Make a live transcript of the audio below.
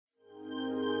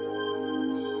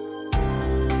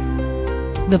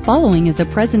The following is a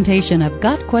presentation of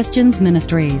Got Questions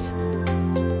Ministries.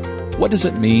 What does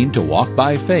it mean to walk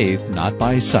by faith, not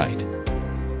by sight?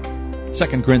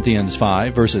 2 Corinthians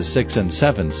 5 verses 6 and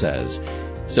 7 says,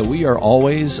 "So we are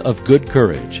always of good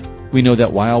courage. We know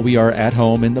that while we are at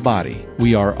home in the body,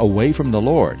 we are away from the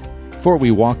Lord, for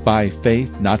we walk by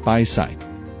faith, not by sight."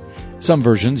 Some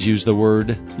versions use the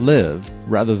word live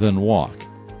rather than walk.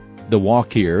 The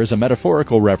walk here is a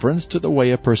metaphorical reference to the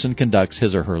way a person conducts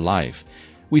his or her life.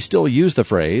 We still use the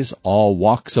phrase, all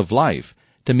walks of life,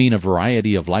 to mean a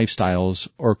variety of lifestyles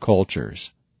or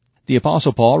cultures. The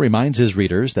Apostle Paul reminds his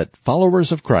readers that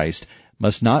followers of Christ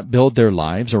must not build their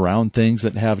lives around things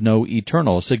that have no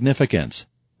eternal significance.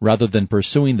 Rather than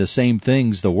pursuing the same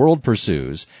things the world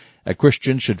pursues, a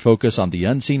Christian should focus on the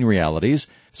unseen realities,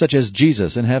 such as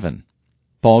Jesus in heaven.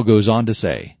 Paul goes on to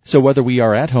say, "So whether we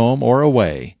are at home or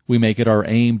away, we make it our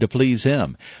aim to please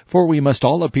Him, for we must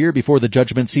all appear before the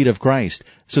judgment seat of Christ,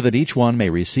 so that each one may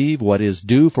receive what is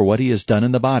due for what he has done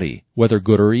in the body, whether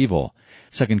good or evil."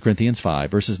 2 Corinthians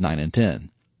 5 verses 9 and 10.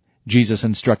 Jesus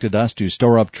instructed us to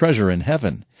store up treasure in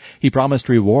heaven. He promised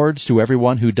rewards to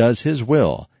everyone who does His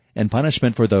will, and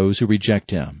punishment for those who reject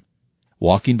Him.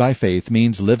 Walking by faith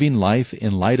means living life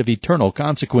in light of eternal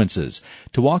consequences.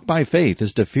 To walk by faith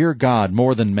is to fear God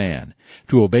more than man,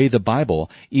 to obey the Bible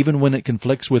even when it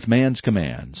conflicts with man's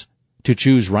commands, to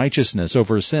choose righteousness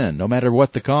over sin no matter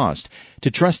what the cost, to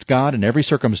trust God in every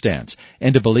circumstance,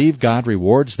 and to believe God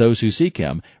rewards those who seek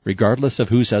Him regardless of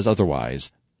who says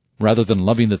otherwise. Rather than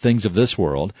loving the things of this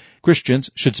world,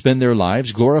 Christians should spend their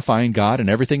lives glorifying God in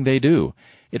everything they do.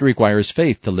 It requires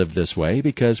faith to live this way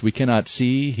because we cannot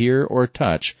see, hear, or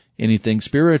touch anything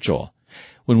spiritual.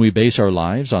 When we base our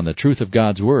lives on the truth of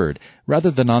God's Word,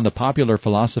 rather than on the popular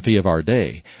philosophy of our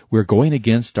day, we're going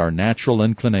against our natural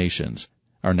inclinations.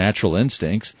 Our natural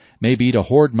instincts may be to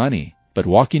hoard money, but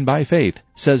walking by faith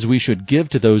says we should give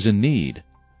to those in need.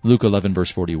 Luke 11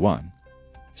 verse 41.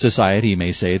 Society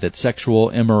may say that sexual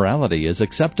immorality is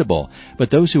acceptable, but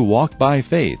those who walk by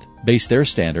faith base their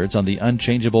standards on the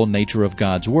unchangeable nature of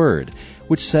God's Word,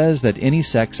 which says that any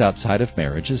sex outside of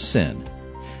marriage is sin.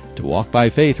 To walk by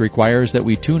faith requires that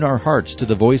we tune our hearts to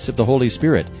the voice of the Holy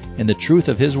Spirit and the truth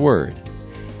of His Word.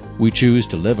 We choose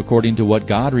to live according to what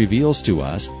God reveals to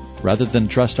us, rather than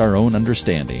trust our own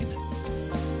understanding.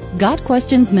 Got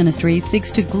Questions Ministry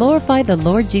seeks to glorify the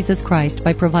Lord Jesus Christ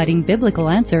by providing biblical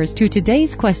answers to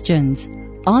today's questions.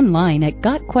 Online at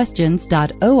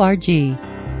gotquestions.org.